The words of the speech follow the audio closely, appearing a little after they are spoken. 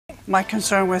My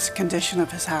concern was the condition of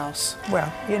his house.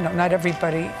 Well, you know, not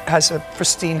everybody has a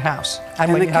pristine house.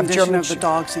 And when the you have condition German of the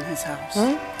dogs in his house.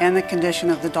 Hmm? And the condition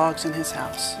of the dogs in his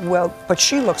house. Well, but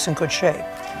she looks in good shape.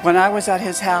 When I was at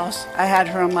his house, I had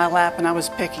her on my lap and I was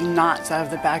picking knots out of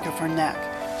the back of her neck.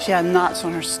 She had knots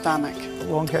on her stomach.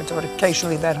 Long-haired dog,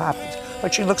 occasionally that happens,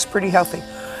 but she looks pretty healthy.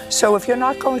 So if you're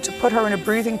not going to put her in a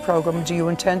breathing program, do you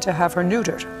intend to have her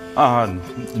neutered?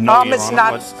 No, Your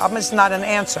Honor. Is not an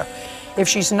answer. If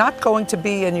she's not going to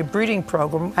be in your breeding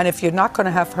program, and if you're not going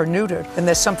to have her neutered, then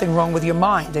there's something wrong with your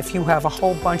mind. If you have a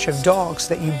whole bunch of dogs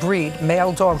that you breed,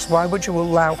 male dogs, why would you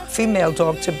allow female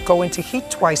dog to go into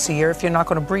heat twice a year if you're not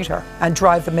going to breed her and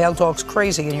drive the male dogs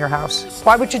crazy in your house?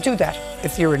 Why would you do that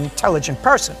if you're an intelligent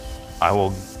person? I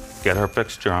will get her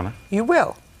fixed, Your Honor. You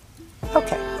will?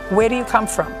 Okay. Where do you come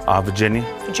from? Virginia.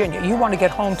 Virginia. You want to get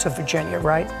home to Virginia,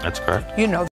 right? That's correct. You know